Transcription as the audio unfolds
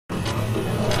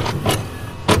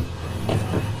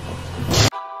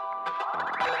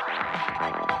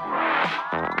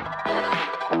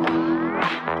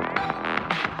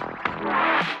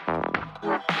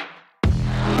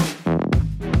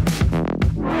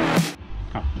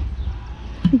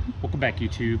Welcome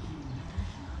back, YouTube.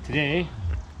 Today,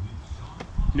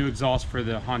 new exhaust for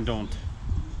the Honda.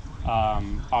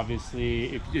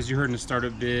 Obviously, as you heard in the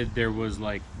startup vid, there was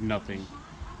like nothing.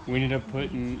 We ended up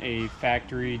putting a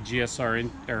factory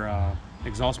GSR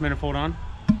exhaust manifold on.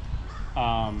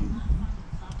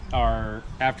 Our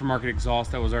aftermarket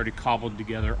exhaust that was already cobbled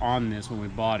together on this when we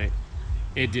bought it,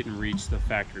 it didn't reach the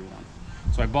factory one.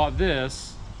 So I bought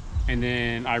this, and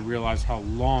then I realized how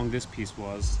long this piece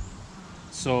was.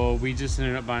 So we just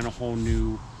ended up buying a whole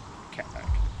new catback.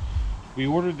 We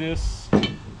ordered this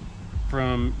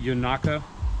from Yonaka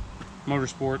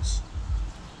Motorsports,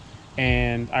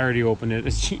 and I already opened it.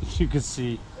 As you can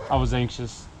see, I was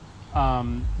anxious.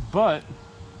 But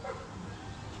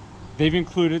they've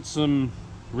included some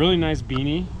really nice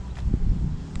beanie.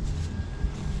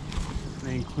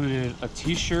 They included a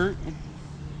t-shirt.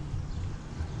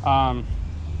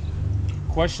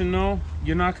 Question though,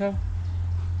 Yonaka,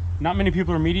 not many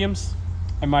people are mediums.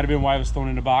 It might have been why it was thrown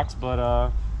in a box, but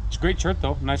it's a great shirt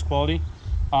though, nice quality.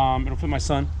 It'll fit my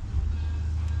son.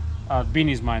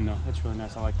 Beanie's mine though, that's really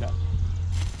nice, I like that.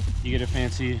 You get a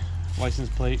fancy license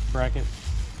plate bracket.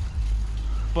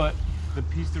 But the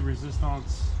piece de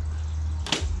resistance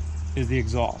is the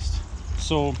exhaust.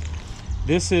 So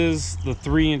this is the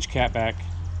 3-inch catback,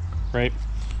 right?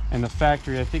 And the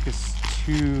factory, I think, is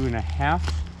 2.5.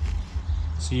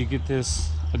 So you get this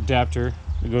adapter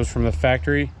that goes from the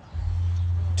factory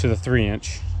to the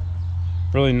 3-inch.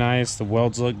 Really nice. The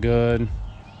welds look good.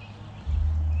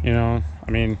 You know,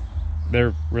 I mean,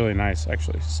 they're really nice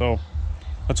actually. So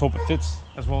let's hope it fits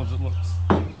as well as it looks.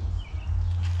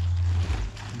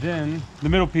 Then the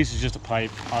middle piece is just a pipe.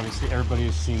 Obviously, everybody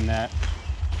has seen that.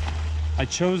 I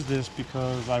chose this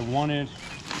because I wanted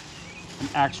an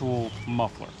actual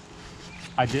muffler.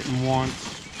 I didn't want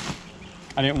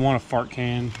a fart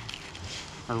can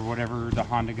or whatever the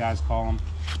Honda guys call them.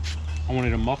 I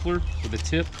wanted a muffler with a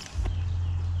tip,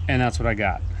 and that's what I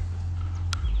got.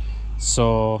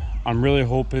 So I'm really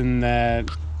hoping that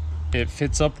it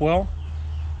fits up well,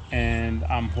 and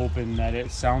I'm hoping that it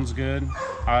sounds good.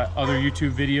 Other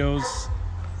YouTube videos,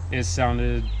 it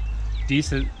sounded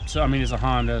decent. So I mean, it's a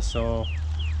Honda, so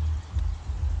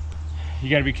you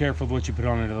got to be careful with what you put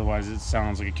on it, otherwise it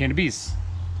sounds like a can of beans.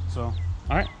 So,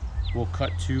 all right, we'll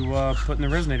cut to putting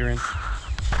the resonator in.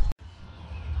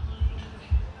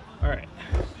 All right,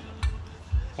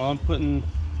 while I'm putting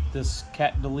this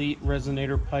cat delete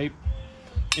resonator pipe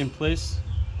in place,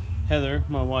 Heather,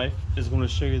 my wife, is going to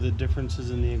show you the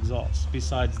differences in the exhaust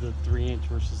besides the 3-inch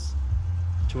versus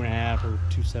 2.5 or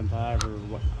 2.75 or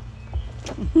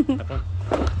whatnot.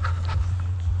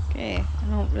 Okay, I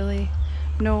don't really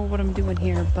know what I'm doing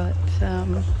here, but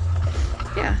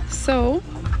yeah, so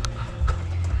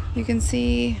you can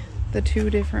see the two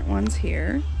different ones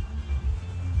here.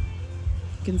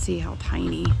 You can see how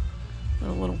tiny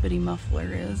the little bitty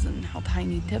muffler is and how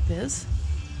tiny tip is.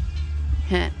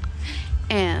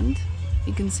 And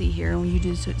you can see here, when you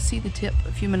do see the tip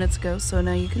a few minutes ago, so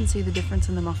now you can see the difference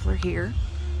in the muffler here.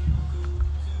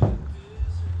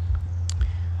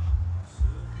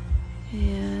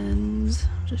 And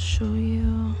I'll just show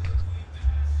you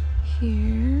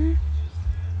here.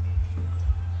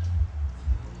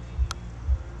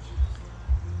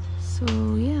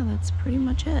 So yeah, that's pretty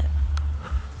much it.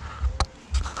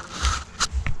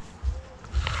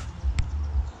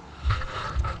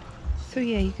 So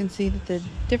yeah, you can see that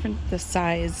the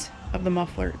size of the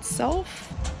muffler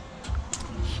itself,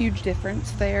 huge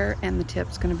difference there, and the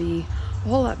tip's going to be a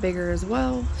whole lot bigger as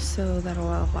well, so that'll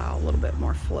allow a little bit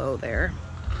more flow there.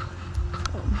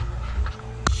 So.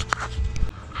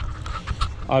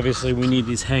 Obviously we need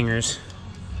these hangers.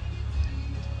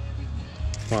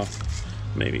 Well,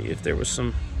 maybe if there was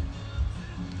some,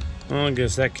 well, I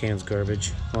guess that can's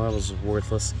garbage. Well, that was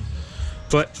worthless.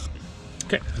 But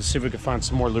okay, let's see if we can find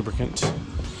some more lubricant.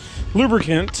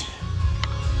 Lubricant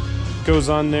goes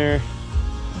on there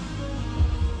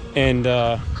and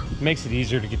makes it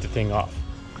easier to get the thing off.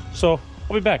 So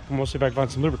I'll be back and we'll see if I can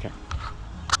find some lubricant.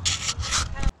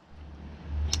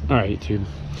 All right, YouTube,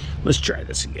 let's try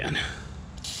this again.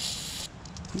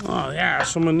 Oh yeah,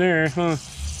 someone there, huh?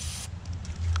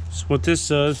 So what this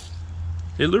does,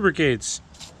 it lubricates.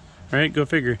 All right, go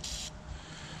figure.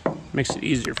 Makes it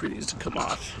easier for these to come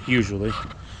off, usually.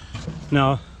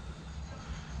 Now,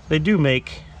 they do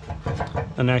make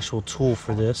an actual tool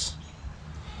for this.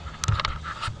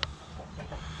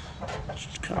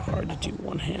 It's kind of hard to do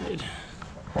one-handed.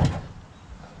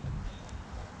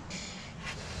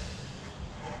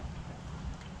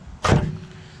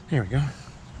 There we go.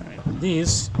 All right,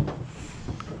 these,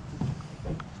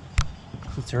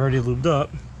 since they're already lubed up,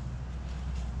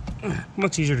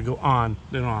 much easier to go on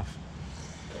than off.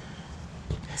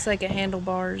 It's like a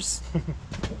handlebars.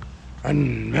 I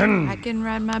I can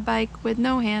ride my bike with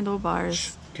no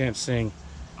handlebars. can't sing.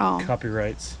 Oh,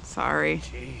 Copyrights. sorry.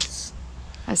 Jeez.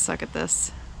 I suck at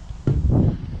this.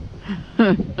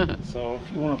 So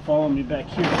if you want to follow me back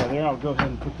here, brother, I'll go ahead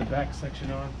and put the back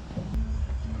section on.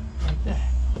 Like that.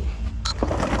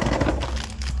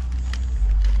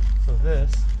 So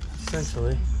this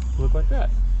essentially look like that.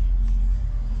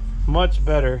 Much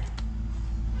better.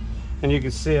 And you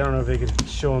can see, I don't know if they can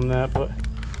show them that, but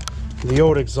the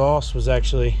old exhaust was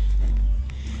actually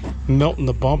melting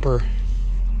the bumper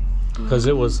because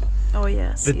it was, oh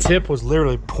yes, the tip was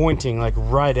literally pointing like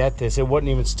right at this. It wasn't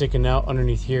even sticking out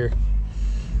underneath here.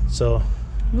 So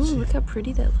ooh, look how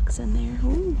pretty that looks in there.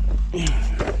 Ooh.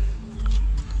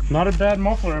 Not a bad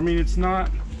muffler. I mean, it's not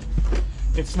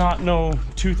no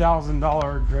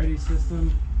 $2,000 Grady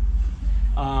system.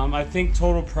 I think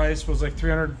total price was like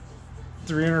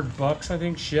 300 bucks, I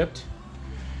think, shipped.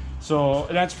 So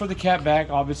that's for the catback.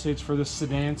 Obviously it's for the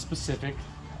sedan specific,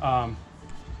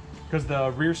 because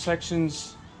the rear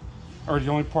sections are the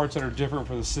only parts that are different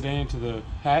for the sedan to the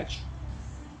hatch.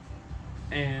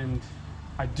 And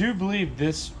I do believe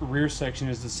this rear section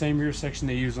is the same rear section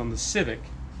they use on the Civic,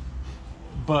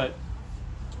 but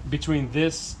between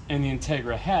this and the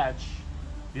Integra hatch,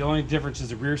 the only difference is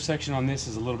the rear section on this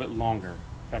is a little bit longer.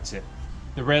 That's it.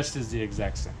 The rest is the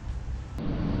exact same.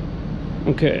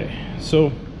 Okay,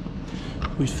 so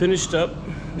we finished up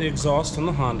the exhaust on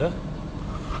the Honda.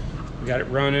 We got it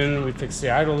running. We fixed the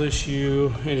idle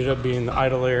issue. Ended up being the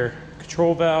idle air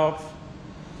control valve.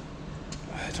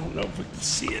 I don't know if we can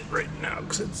see it right now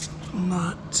because it's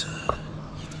not.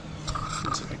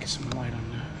 Let's see if I get some light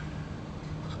on that.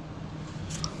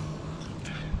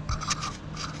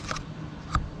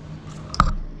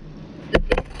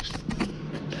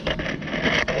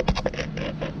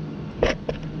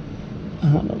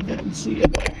 I don't know if I can see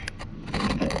it.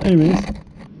 Anyways, I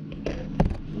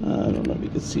don't know if you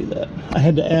can see that. I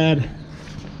had to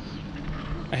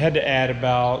add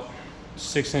about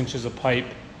 6 inches of pipe.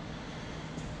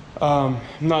 I'm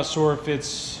not sure if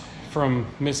it's from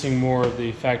missing more of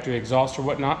the factory exhaust or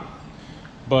whatnot,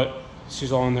 but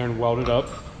she's all in there and welded up.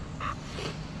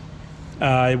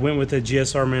 I went with a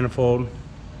GSR manifold,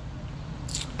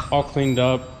 all cleaned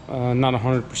up, not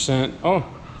 100%. Oh,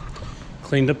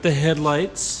 cleaned up the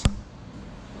headlights.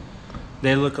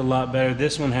 They look a lot better.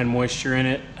 This one had moisture in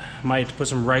it. Might have to put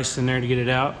some rice in there to get it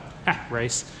out.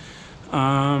 Rice.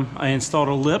 I installed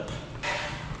a lip.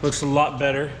 Looks a lot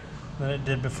better than it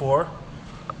did before.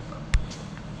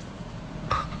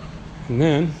 And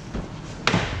then,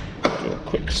 do a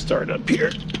quick start up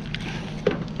here.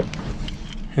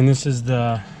 And this is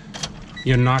the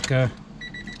Yonaka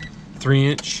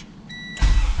 3-inch.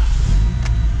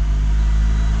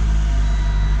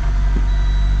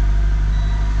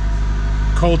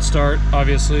 Cold start,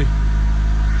 obviously.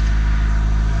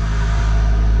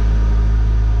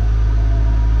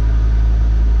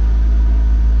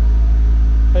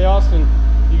 Hey Austin,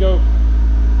 you go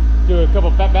do a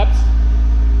couple pep baps.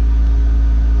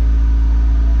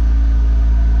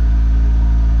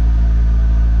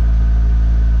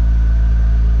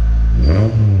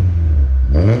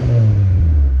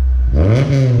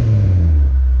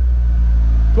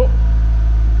 Cool.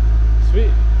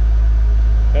 Sweet.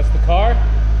 That's the car.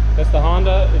 That's the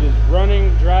Honda. It is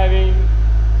running, driving.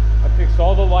 I fixed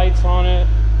all the lights on it.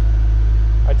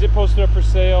 I did post it up for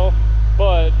sale,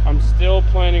 but I'm still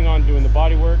planning on doing the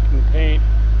bodywork and the paint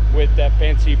with that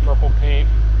fancy purple paint.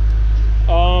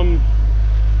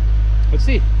 Let's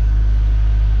see.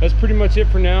 That's pretty much it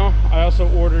for now. I also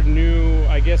ordered new,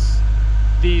 I guess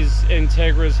these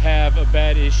Integras have a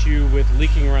bad issue with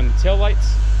leaking around the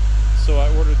taillights. So I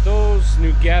ordered those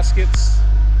new gaskets.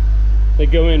 They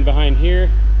go in behind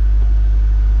here.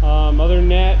 Other than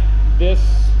that, this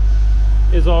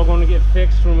is all going to get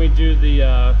fixed when we do the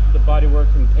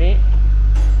bodywork and paint.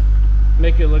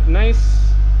 Make it look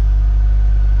nice.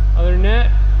 Other than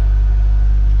that,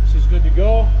 she's good to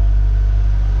go.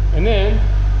 And then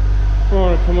we're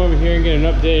going to come over here and get an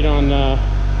update on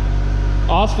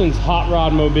Austin's hot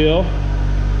rod mobile.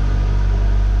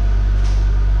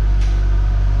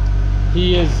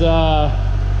 He is,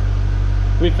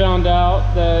 we found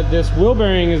out that this wheel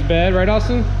bearing is bad, right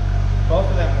Austin? Both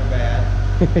of them are bad.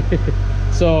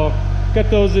 So, got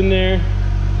those in there.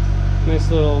 Nice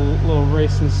little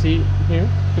racing seat here.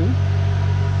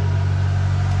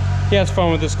 He has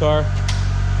fun with this car.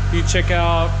 You check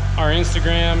out our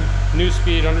Instagram,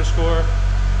 newspeed_.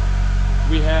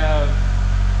 We have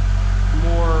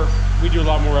more, we do a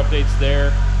lot more updates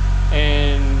there.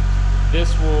 And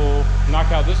this will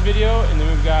knock out this video, and then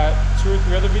we've got 2 or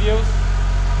 3 other videos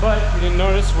But you didn't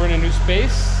notice we're in a new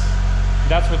space.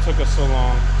 That's what took us so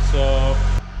long. So,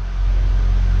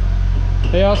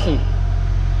 hey Austin,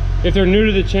 if they're new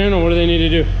to the channel, what do they need to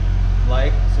do?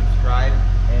 Like, subscribe,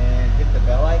 and hit the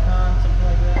bell icon, something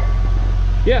like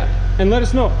that. Yeah, and let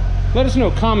us know. Let us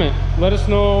know, comment. Let us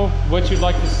know what you'd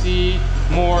like to see,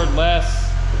 more,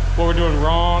 less, what we're doing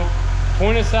wrong.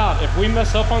 Point us out. If we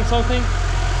mess up on something,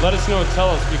 let us know, tell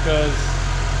us, because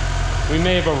we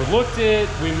may have overlooked it,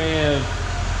 we may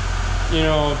have, you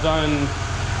know, done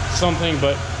something,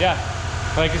 but yeah,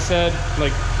 like I said,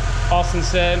 like Austin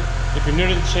said, if you're new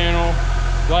to the channel,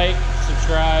 like,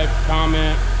 subscribe,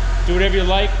 comment, do whatever you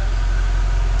like.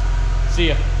 See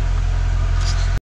ya.